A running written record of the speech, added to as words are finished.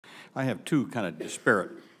I have two kind of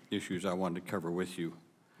disparate issues I wanted to cover with you.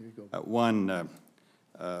 One,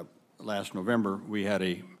 last November, we had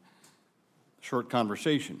a short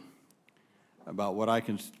conversation about what I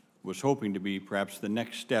was hoping to be perhaps the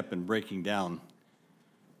next step in breaking down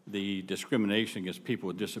the discrimination against people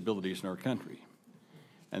with disabilities in our country.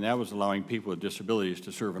 And that was allowing people with disabilities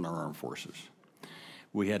to serve in our armed forces.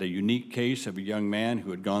 We had a unique case of a young man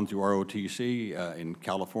who had gone through ROTC in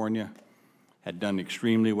California, had done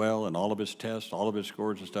extremely well in all of his tests, all of his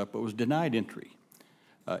scores and stuff, but was denied entry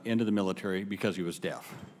into the military because he was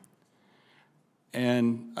deaf.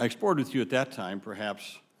 And I explored with you at that time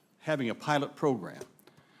perhaps having a pilot program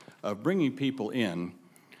of bringing people in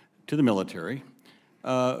to the military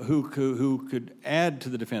who could add to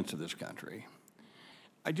the defense of this country.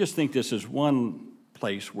 I just think this is one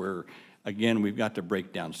place where, again, we've got to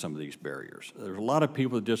break down some of these barriers. There's a lot of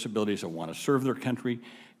people with disabilities that want to serve their country,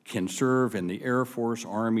 can serve in the Air Force,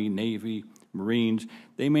 Army, Navy, Marines.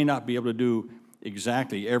 They may not be able to do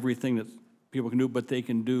exactly everything that people can do, but they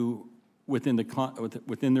can do within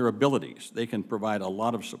their abilities. They can provide a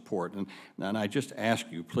lot of support. And I just ask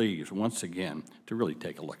you, please, once again, to really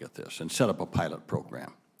take a look at this and set up a pilot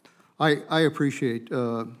program. I appreciate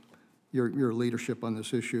your leadership on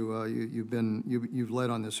this issue. You've led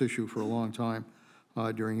on this issue for a long time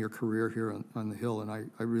during your career here on the Hill, and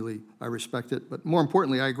I respect it. But more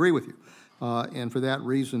importantly, I agree with you. And for that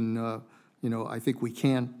reason, you know, I think we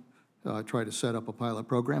can try to set up a pilot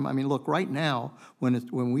program. I mean, look, right now,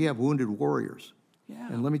 when we have wounded warriors,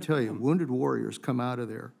 and let me tell you, wounded warriors come out of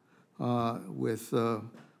there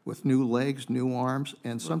with new legs, new arms,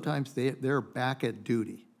 and sometimes they're back at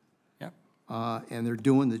duty. Yep. And they're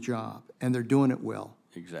doing the job, and they're doing it well.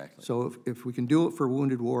 Exactly. So if we can do it for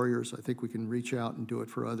wounded warriors, I think we can reach out and do it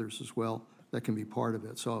for others as well. That can be part of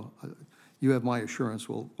it. So you have my assurance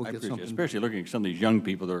we'll get something. Especially looking at some of these young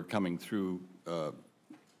people that are coming through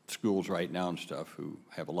schools right now and stuff who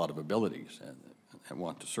have a lot of abilities and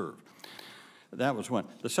want to serve. That was one.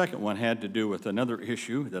 The second one had to do with another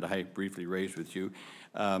issue that I briefly raised with you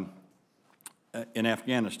in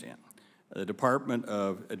Afghanistan. The Department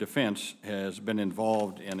of Defense has been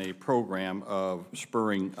involved in a program of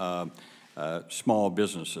spurring small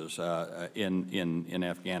businesses in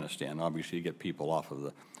Afghanistan, obviously to get people off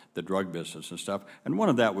of the drug business and stuff. And one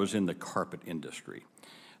of that was in the carpet industry.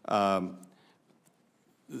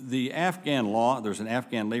 The Afghan law, there's an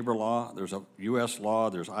Afghan labor law, there's a U.S. law,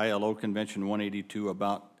 there's ILO Convention 182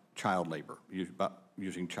 about child labor, about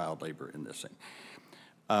using child labor in this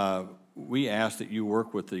thing. We ask that you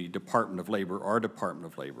work with the Department of Labor, our Department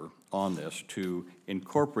of Labor, on this to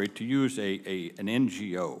incorporate, to use an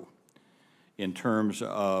NGO in terms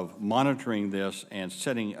of monitoring this and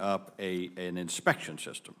setting up an inspection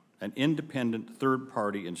system, an independent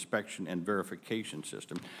third-party inspection and verification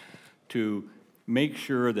system to make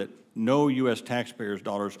sure that no U.S. taxpayers'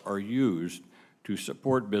 dollars are used to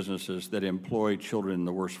support businesses that employ children in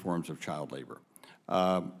the worst forms of child labor.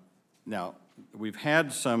 Now, we've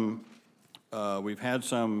had some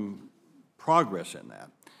progress in that,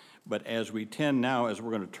 but as we tend now, as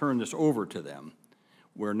we're going to turn this over to them,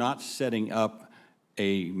 we're not setting up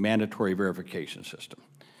a mandatory verification system,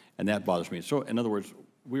 and that bothers me. So, in other words,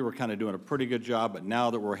 we were kind of doing a pretty good job, but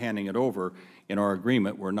now that we're handing it over in our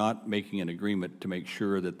agreement, we're not making an agreement to make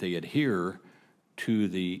sure that they adhere to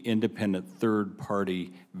the independent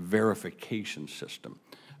third-party verification system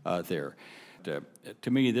there.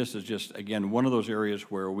 To me, this is just, again, one of those areas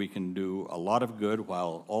where we can do a lot of good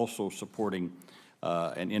while also supporting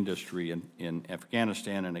an industry in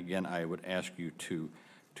Afghanistan. And again, I would ask you to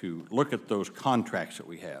look at those contracts that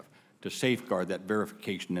we have to safeguard that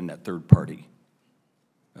verification in that third-party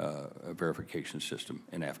verification system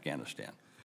in Afghanistan.